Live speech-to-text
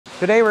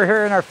Today we're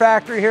here in our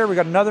factory here. We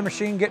got another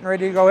machine getting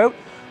ready to go out.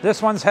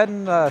 This one's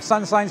heading to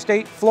Sunshine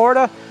State,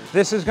 Florida.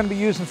 This is going to be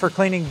used for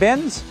cleaning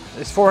bins.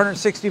 It's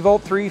 460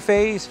 volt,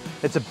 3-phase.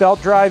 It's a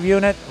belt drive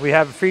unit. We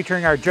have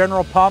featuring our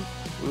general pump.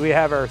 We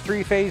have our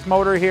 3-phase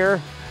motor here,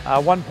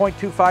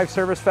 1.25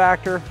 service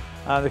factor.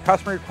 The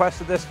customer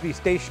requested this to be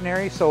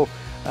stationary, so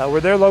where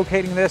they're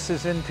locating this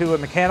is into a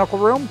mechanical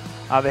room.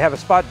 They have a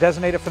spot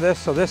designated for this,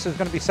 so this is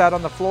going to be sat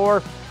on the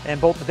floor and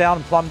bolted down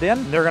and plumbed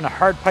in. They're going to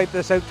hard pipe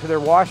this out to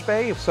their wash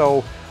bay,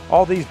 so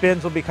all these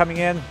bins will be coming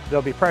in.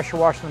 They'll be pressure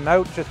washing them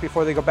out just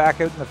before they go back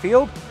out in the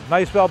field.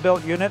 Nice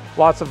well-built unit,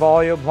 lots of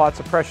volume,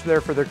 lots of pressure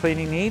there for their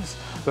cleaning needs.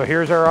 So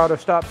here's our auto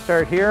stop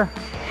start here.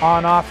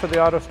 On off for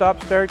the auto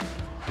stop start.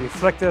 We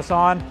flick this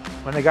on.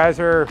 When the guys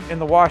are in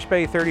the wash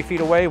bay 30 feet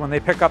away, when they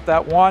pick up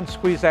that wand,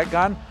 squeeze that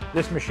gun,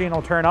 this machine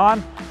will turn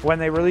on. When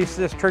they release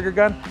this trigger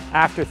gun,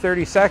 after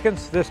 30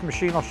 seconds, this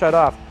machine will shut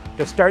off.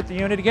 To start the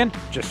unit again,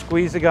 just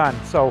squeeze the gun.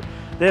 So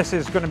this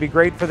is going to be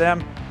great for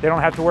them. They don't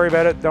have to worry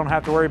about it. Don't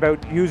have to worry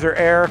about user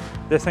error.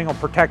 This thing will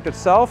protect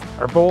itself.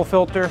 Our bowl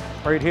filter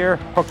right here,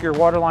 hook your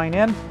water line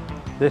in.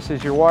 This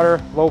is your water,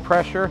 low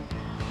pressure.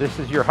 This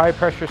is your high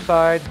pressure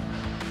side.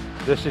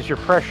 This is your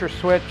pressure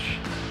switch.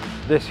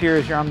 This here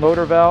is your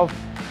unloader valve.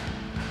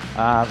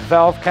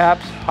 Valve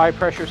caps, high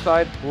pressure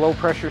side, low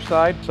pressure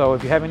side. So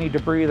if you have any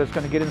debris that's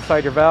going to get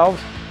inside your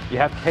valves, you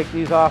have to take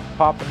these off,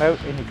 pop them out,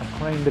 and you can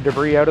clean the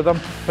debris out of them,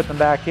 put them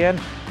back in.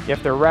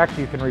 If they're wrecked,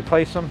 you can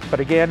replace them. But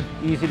again,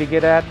 easy to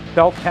get at.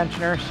 Belt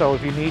tensioner, so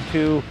if you need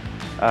to,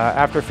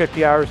 after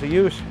 50 hours of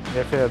use,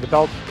 if the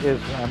belt is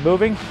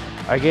moving,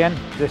 again,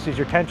 this is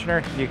your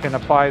tensioner. You can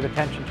apply the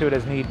tension to it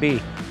as need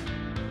be.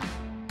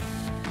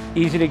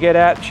 Easy to get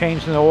at,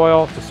 changing the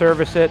oil to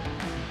service it.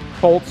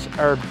 Bolts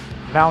are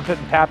mounted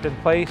and tapped in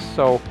place,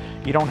 so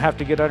you don't have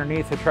to get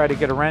underneath to try to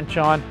get a wrench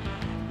on.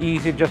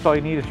 Easy, just all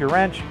you need is your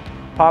wrench.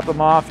 Pop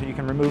them off, you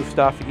can remove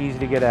stuff, easy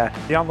to get at.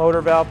 The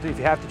unloader valve, if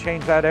you have to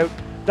change that out,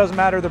 doesn't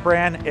matter the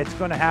brand, it's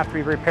going to have to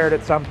be repaired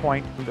at some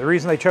point. The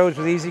reason they chose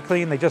was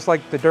Easy-Kleen, they just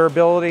like the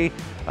durability,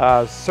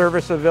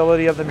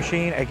 serviceability of the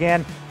machine,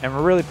 again, and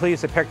we're really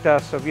pleased they picked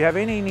us. So if you have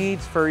any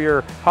needs for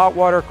your hot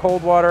water,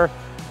 cold water,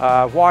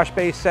 wash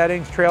bay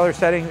settings, trailer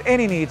settings,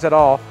 any needs at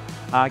all,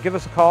 give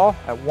us a call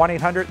at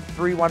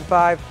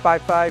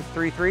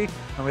 1-800-315-5533,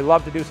 and we'd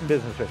love to do some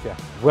business with you.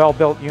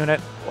 Well-built unit,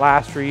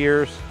 lasts for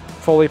years,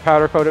 fully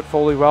powder coated,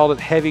 fully welded,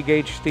 heavy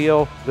gauge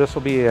steel. This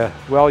will be a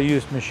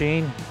well-used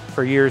machine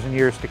for years and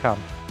years to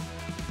come.